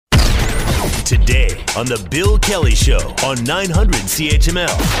Today on The Bill Kelly Show on 900 CHML.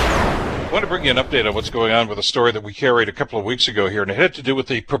 I want to bring you an update on what's going on with a story that we carried a couple of weeks ago here, and it had to do with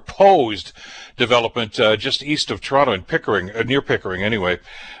the proposed development just east of Toronto in Pickering, near Pickering anyway.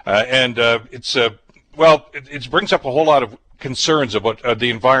 It brings up a whole lot of concerns about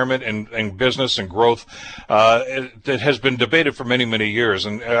the environment and business and growth that has been debated for many, many years.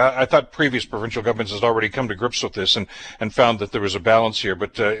 And I thought previous provincial governments has already come to grips with this and found that there was a balance here,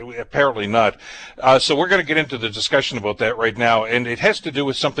 but apparently not. So we're going to get into the discussion about that right now. And it has to do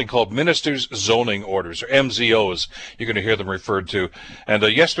with something called Ministers' Zoning Orders, or MZOs. You're going to hear them referred to. And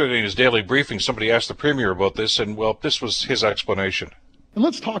yesterday in his daily briefing, somebody asked the Premier about this, and, well, this was his explanation. And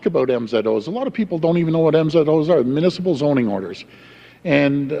let's talk about MZOs. A lot of people don't even know what MZOs are, municipal zoning orders.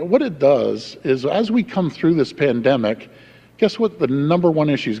 And what it does is, as we come through this pandemic, guess what the number one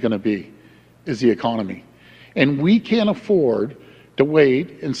issue is going to be? Is the economy. And we can't afford to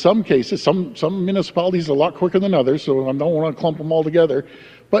wait. In some cases, some municipalities a lot quicker than others, so I don't want to clump them all together.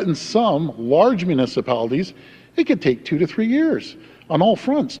 But in some large municipalities, it could take 2 to 3 years on all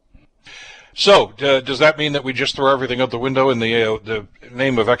fronts. So, does that mean that we just throw everything out the window in the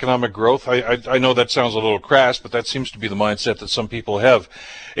name of economic growth? I know that sounds a little crass, but that seems to be the mindset that some people have.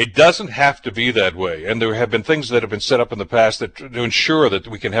 It doesn't have to be that way, and there have been things that have been set up in the past that to ensure that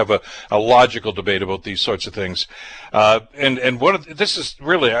we can have a logical debate about these sorts of things. This is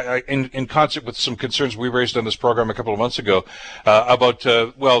really in concert with some concerns we raised on this program a couple of months ago about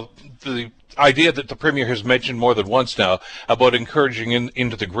the idea that the Premier has mentioned more than once now about encouraging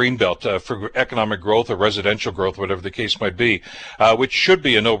into the Greenbelt for economic growth or residential growth, whatever the case might be, which should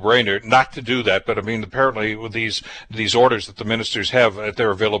be a no-brainer not to do that. But I mean, apparently with these orders that the ministers have at their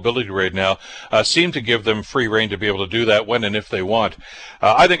availability right now seem to give them free rein to be able to do that when and if they want.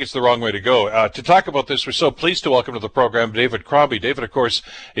 I think it's the wrong way to go. To talk about this, we're so pleased to welcome to the program David Crombie. David, of course,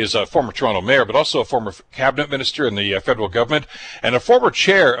 is a former Toronto mayor, but also a former cabinet minister in the federal government and a former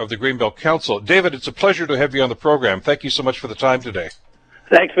chair of the Greenbelt Council. David, it's a pleasure to have you on the program. Thank you so much for the time today.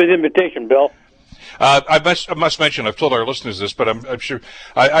 Thanks for the invitation, Bill. I must mention, I've told our listeners this, but I'm sure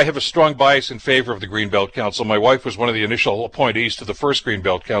I have a strong bias in favor of the Greenbelt Council. My wife was one of the initial appointees to the first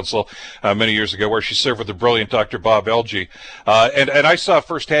Greenbelt Council many years ago, where she served with the brilliant Dr. Bob Elgee. And I saw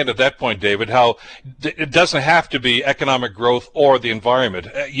firsthand at that point, David, how it doesn't have to be economic growth or the environment.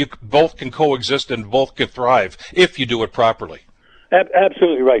 You both can coexist and both can thrive if you do it properly.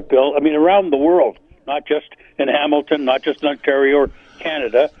 Absolutely right, Bill. I mean, around the world, not just in Hamilton, not just in Ontario or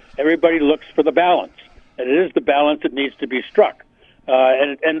Canada, everybody looks for the balance. And it is the balance that needs to be struck.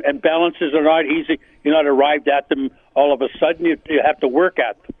 And balances are not easy. You're not arrived at them all of a sudden. You have to work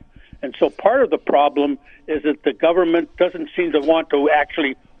at them. And so part of the problem is that the government doesn't seem to want to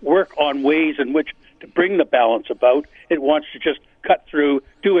actually work on ways in which to bring the balance about. It wants to just cut through,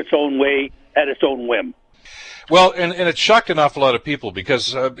 do its own way, at its own whim. Well, and it shocked an awful lot of people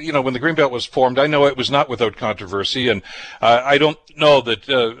because, when the Greenbelt was formed, I know it was not without controversy. And I don't know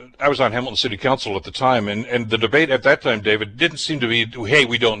that I was on Hamilton City Council at the time. And the debate at that time, David, didn't seem to be, hey,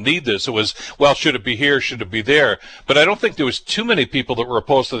 we don't need this. It was, well, should it be here? Should it be there? But I don't think there was too many people that were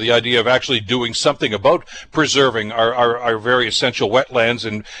opposed to the idea of actually doing something about preserving our very essential wetlands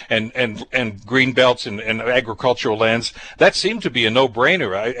and green belts and agricultural lands. That seemed to be a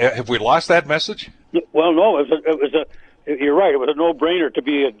no-brainer. Have we lost that message? Well, no, you're right. It was a no-brainer to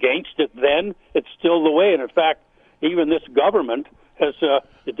be against it then. It's still the way. And in fact, even this government has,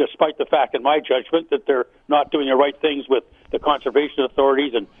 despite the fact, in my judgment, that they're not doing the right things with the conservation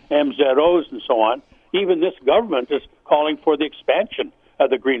authorities and MZOs and so on, even this government is calling for the expansion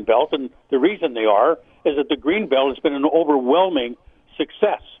of the Greenbelt. And the reason they are is that the Greenbelt has been an overwhelming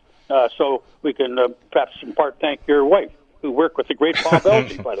success. So we can perhaps in part thank your wife, who worked with the great Bob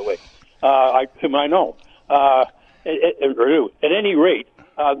Elgee, by the way. Whom I know. At any rate,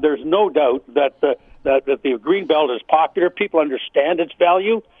 there's no doubt that the Greenbelt is popular. People understand its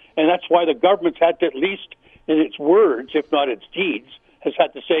value, and that's why the government's had to, at least in its words, if not its deeds, has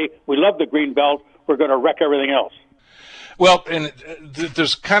had to say, we love the Greenbelt, we're going to wreck everything else. Well, and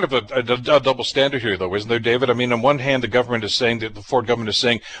there's kind of a double standard here, though, isn't there, David? I mean, on one hand, the government is saying that the Ford government is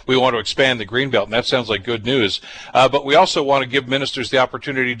saying we want to expand the Greenbelt, and that sounds like good news. But we also want to give ministers the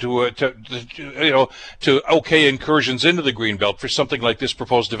opportunity to okay incursions into the Greenbelt for something like this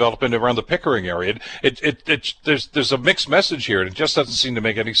proposed development around the Pickering area. There's a mixed message here, and it just doesn't seem to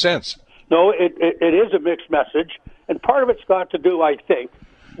make any sense. No, it is a mixed message, and part of it's got to do, I think,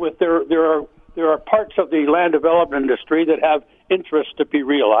 with there are parts of the land development industry that have interest to be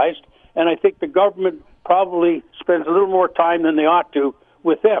realized, and I think the government probably spends a little more time than they ought to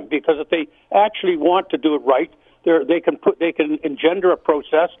with them, because if they actually want to do it right, they can engender a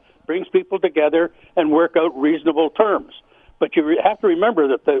process, brings people together, and work out reasonable terms. But you have to remember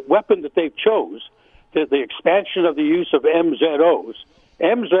that the weapon that they chose, the expansion of the use of MZOs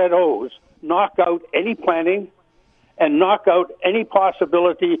knock out any planning and knock out any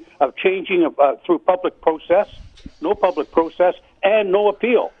possibility of changing through public process, no public process, and no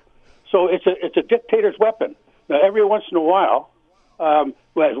appeal. So it's a dictator's weapon. Now, every once in a while,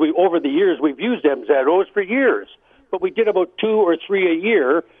 over the years, we've used MZOs for years, but we did about 2 or 3 a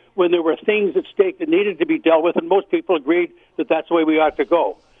year when there were things at stake that needed to be dealt with, and most people agreed that that's the way we ought to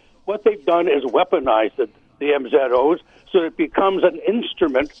go. What they've done is weaponized the MZOs so that it becomes an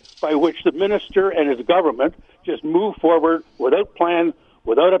instrument by which the minister and his government just move forward without plan,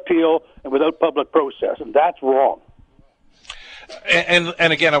 without appeal, and without public process, and that's wrong. And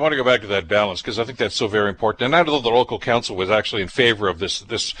again, I want to go back to that balance because I think that's so very important. And I know the local council was actually in favor of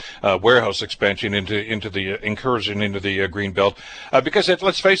this warehouse expansion into the incursion into the green belt because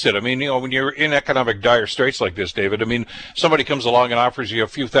let's face it. I mean, when you're in economic dire straits like this, David, I mean, somebody comes along and offers you a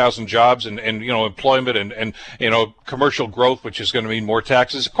few thousand jobs and employment and commercial growth, which is going to mean more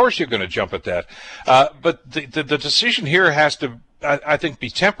taxes. Of course, you're going to jump at that. But the decision here has to, I think, be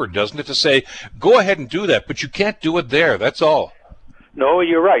tempered, doesn't it? To say, go ahead and do that, but you can't do it there. That's all. No,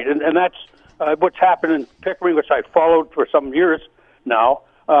 you're right, and that's what's happened in Pickering, which I followed for some years now.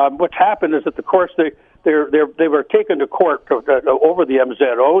 What's happened is that the courts they were taken to court over the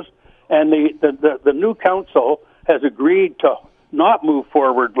MZOs, and the new council has agreed to not move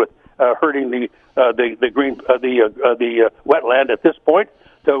forward with hurting the wetland at this point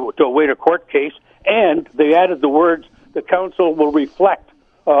to await a court case, and they added the words the council will reflect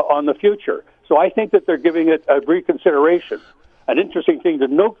on the future. So I think that they're giving it a reconsideration. An interesting thing to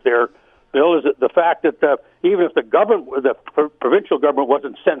note there, Bill, is that the fact that even if the provincial government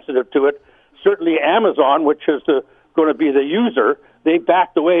wasn't sensitive to it, certainly Amazon, which is going to be the user, they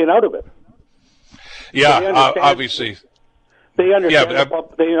backed away and out of it. Yeah, obviously. They understand.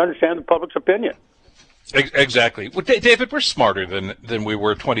 They understand the public's opinion. Exactly. Well, David, we're smarter than we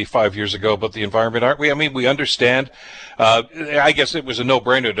were 25 years ago about the environment, aren't we? I mean, we understand. I guess it was a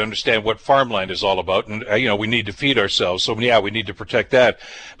no-brainer to understand what farmland is all about, and we need to feed ourselves. So yeah, we need to protect that.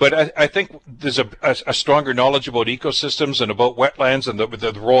 But I think there's a stronger knowledge about ecosystems and about wetlands and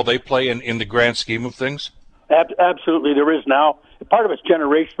the role they play in the grand scheme of things. Absolutely, there is now. Part of it's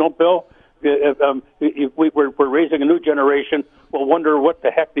generational, Bill. We're raising a new generation. We'll wonder what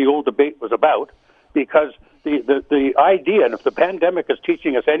the heck the old debate was about. Because the idea, and if the pandemic is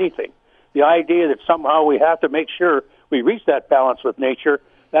teaching us anything, the idea that somehow we have to make sure we reach that balance with nature,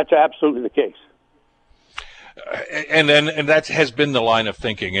 that's absolutely the case. And that has been the line of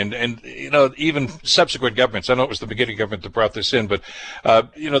thinking, and even subsequent governments. I know it was the beginning government that brought this in, but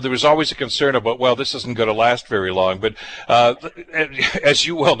there was always a concern about, well, this isn't going to last very long. But as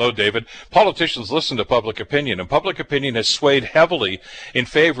you well know, David, politicians listen to public opinion, and public opinion has swayed heavily in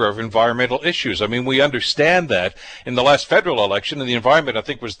favor of environmental issues. I mean, we understand that in the last federal election, and the environment, I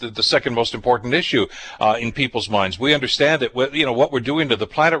think, was the second most important issue in people's minds. We understand that what we're doing to the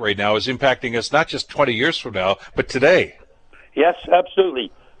planet right now is impacting us not just 20 years from now, but today. Yes,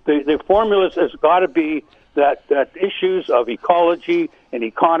 absolutely. The formula has got to be that issues of ecology and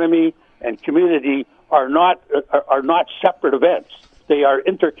economy and community are not separate events. They are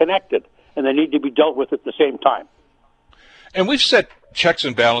interconnected, and they need to be dealt with at the same time. And we've set checks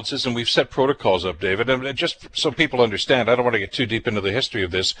and balances, and we've set protocols up, David. And just so people understand, I don't want to get too deep into the history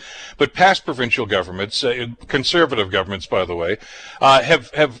of this, but past provincial governments, conservative governments, by the way,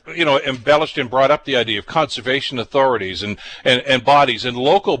 have embellished and brought up the idea of conservation authorities and bodies, and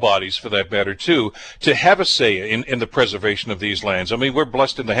local bodies for that matter too, to have a say in the preservation of these lands. I mean, we're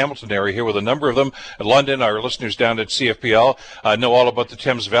blessed in the Hamilton area here with a number of them. In London, our listeners down at CFPL know all about the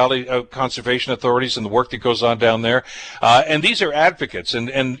Thames Valley conservation authorities and the work that goes on down there. And these are advocates, and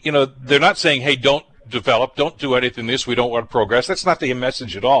they're not saying, hey, don't develop, don't do anything this, we don't want progress. That's not the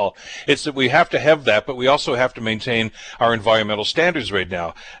message at all. It's that we have to have that, but we also have to maintain our environmental standards right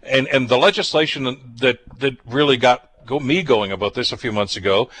now. And the legislation that really got me going about this a few months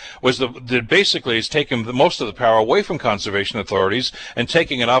ago was that basically is taking most of the power away from conservation authorities and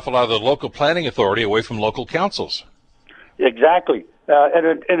taking an awful lot of the local planning authority away from local councils. Exactly.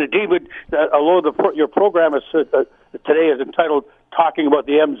 And indeed, although your program is today is entitled "Talking About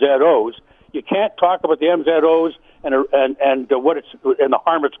the MZOs," you can't talk about the MZOs and what it's and the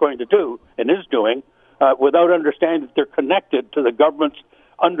harm it's going to do and is doing without understanding that they're connected to the government's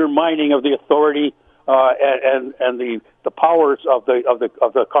undermining of the authority and the powers of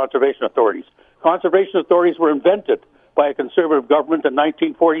the conservation authorities. Conservation authorities were invented by a conservative government in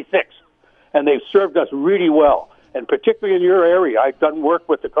 1946, and they've served us really well. and particularly in your area. I've done work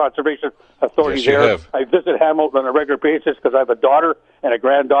with the conservation authorities Yes, you there. have. I visit Hamilton on a regular basis because I have a daughter and a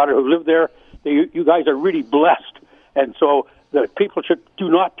granddaughter who live there. You guys are really blessed, and so the people do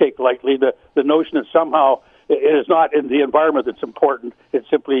not take lightly the notion that somehow it is not in the environment that's important. It's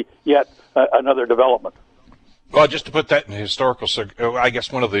simply yet another development. Well, just to put that in historical, I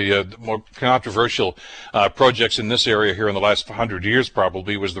guess one of the more controversial projects in this area here in the last 100 years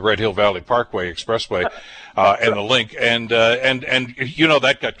probably was the Red Hill Valley Parkway Expressway and the link. And you know,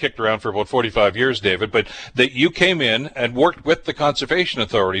 that got kicked around for about 45 years, David, but that you came in and worked with the conservation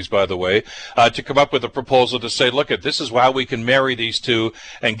authorities, by the way, to come up with a proposal to say, look, this is how we can marry these two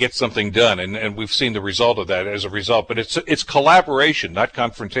and get something done. And we've seen the result of that as a result. But it's collaboration, not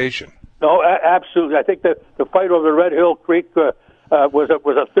confrontation. No, absolutely. I think the fight over Red Hill Creek was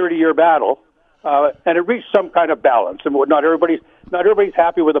a 30-year battle, and it reached some kind of balance. And not everybody's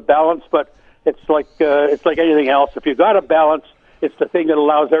happy with the balance, but it's like anything else. If you got a balance, it's the thing that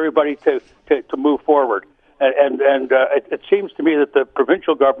allows everybody to move forward. And it seems to me that the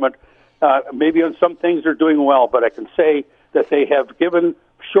provincial government, maybe on some things they're doing well, but I can say that they have given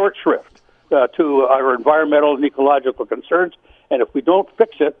short shrift to our environmental and ecological concerns. And if we don't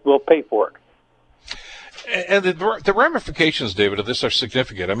fix it, we'll pay for it. And the ramifications, David, of this are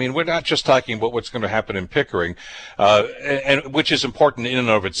significant. I mean, we're not just talking about what's going to happen in Pickering, and which is important in and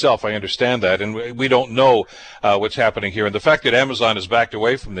of itself. I understand that, and we don't know what's happening here. And the fact that Amazon has backed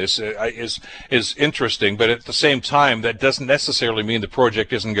away from this is interesting. But at the same time, that doesn't necessarily mean the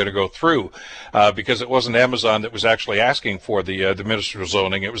project isn't going to go through, because it wasn't Amazon that was actually asking for the Minister of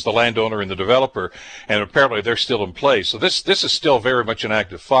Zoning. It was the landowner and the developer, and apparently they're still in place. So this is still very much an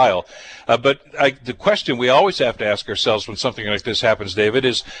active file. But the question we always have to ask ourselves when something like this happens, David,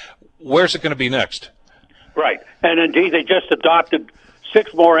 is where's it going to be next? Right. And indeed, they just adopted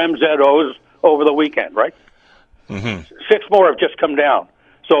 6 more MZOs over the weekend, right? Mm-hmm. 6 more have just come down.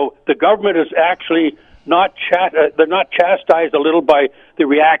 So the government is actually they're not chastised a little by the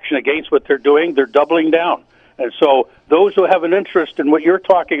reaction against what they're doing. They're doubling down. And so those who have an interest in what you're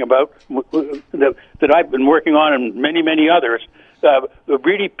talking about, that I've been working on and many, many others,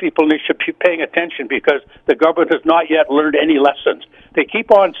 really people should be paying attention because the government has not yet learned any lessons. They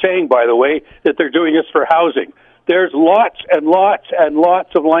keep on saying, by the way, that they're doing this for housing. There's lots and lots and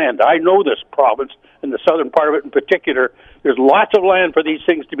lots of land. I know this province, in the southern part of it in particular. There's lots of land for these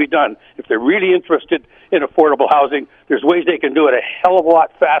things to be done. If they're really interested in affordable housing, there's ways they can do it a hell of a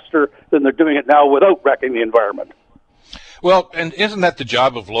lot faster than they're doing it now without wrecking the environment. Well, and isn't that the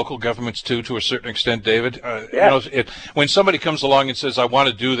job of local governments, too, to a certain extent, David? Yeah. You know, when somebody comes along and says, I want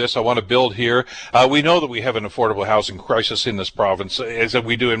to do this, I want to build here, we know that we have an affordable housing crisis in this province, as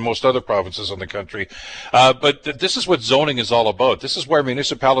we do in most other provinces in the country. But this is what zoning is all about. This is where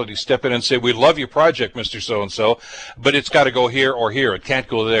municipalities step in and say, we love your project, Mr. So-and-so, but it's got to go here or here. It can't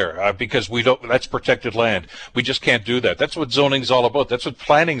go there because that's protected land. We just can't do that. That's what zoning is all about. That's what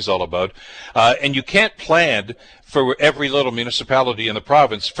planning is all about. And you can't plan for every little municipality in the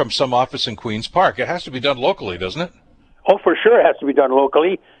province from some office in Queen's Park. It has to be done locally, doesn't it? Oh, for sure it has to be done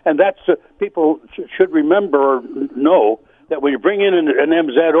locally. And that's people should remember or know that when you bring in an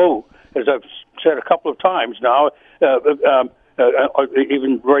MZO, as I've said a couple of times now,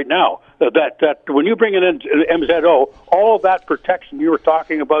 even right now, that when you bring in an MZO, all of that protection you were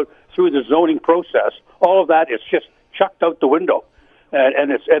talking about through the zoning process, all of that is just chucked out the window.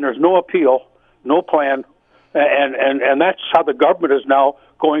 And there's no appeal, no plan, and that's how the government is now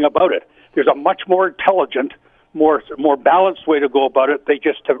going about it. There's a much more intelligent, more balanced way to go about it. They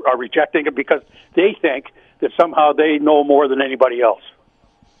just are rejecting it because they think that somehow they know more than anybody else.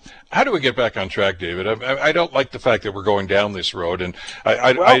 How do we get back on track, David? I don't like the fact that we're going down this road, and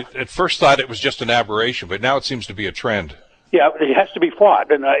I at first thought it was just an aberration, but now it seems to be a trend. Yeah, it has to be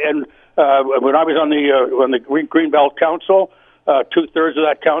fought. And when I was on the Greenbelt Council, 2/3 of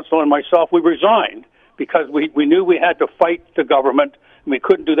that council and myself, we resigned because we knew we had to fight the government, and we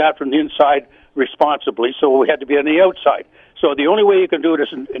couldn't do that from the inside responsibly, so we had to be on the outside. So the only way you can do it is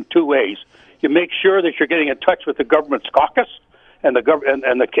in 2 ways. You make sure that you're getting in touch with the government's caucus and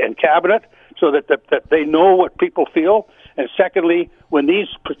the cabinet, so that they know what people feel. And secondly, when these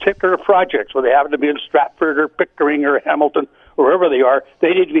particular projects, whether they happen to be in Stratford or Pickering or Hamilton or wherever they are,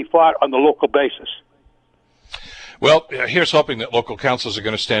 they need to be fought on the local basis. Well, here's hoping that local councils are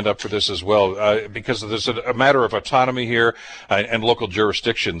going to stand up for this as well, because there's a matter of autonomy here and local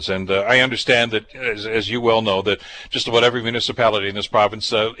jurisdictions. And I understand that, as you well know, that just about every municipality in this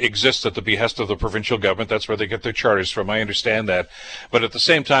province exists at the behest of the provincial government. That's where they get their charters from. I understand that. But at the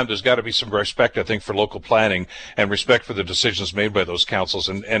same time, there's got to be some respect, I think, for local planning and respect for the decisions made by those councils.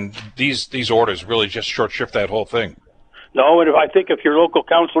 And these orders really just short shift that whole thing. No, and I think if your local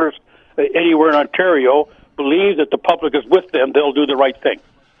councillors anywhere in Ontario believe that the public is with them, they'll do the right thing.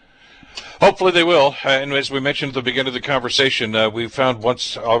 Hopefully they will. And as we mentioned at the beginning of the conversation, we've found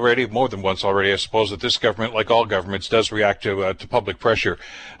more than once already, I suppose, that this government, like all governments, does react to public pressure.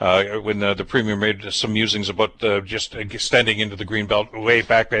 When the Premier made some musings about just extending into the Greenbelt way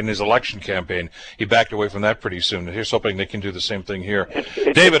back in his election campaign, he backed away from that pretty soon. Here's hoping they can do the same thing here.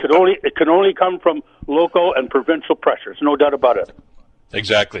 David, it can only come from local and provincial pressures, no doubt about it.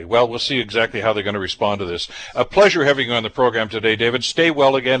 Exactly. Well, we'll see exactly how they're going to respond to this. A pleasure having you on the program today, David. Stay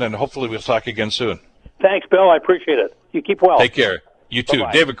well again, and hopefully we'll talk again soon. Thanks, Bill. I appreciate it. You keep well. Take care. You too.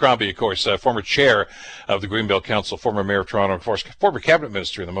 Bye-bye. David Crombie, of course, former chair of the Greenbelt Council, former mayor of Toronto, of course, former cabinet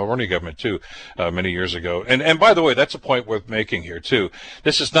minister in the Mulroney government, too, many years ago. And by the way, that's a point worth making here, too.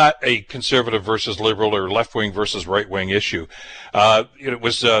 This is not a conservative versus liberal or left-wing versus right-wing issue. It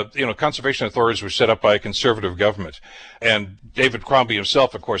was, conservation authorities were set up by a conservative government. And David Crombie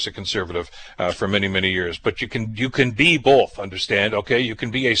himself, of course, a conservative for many, many years. But you can be both, understand, okay? You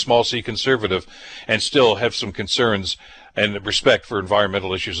can be a small C conservative and still have some concerns and respect for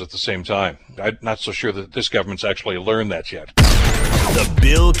environmental issues at the same time. I'm not so sure that this government's actually learned that yet. The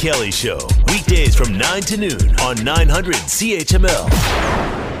Bill Kelly Show, weekdays from 9 to noon on 900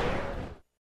 CHML.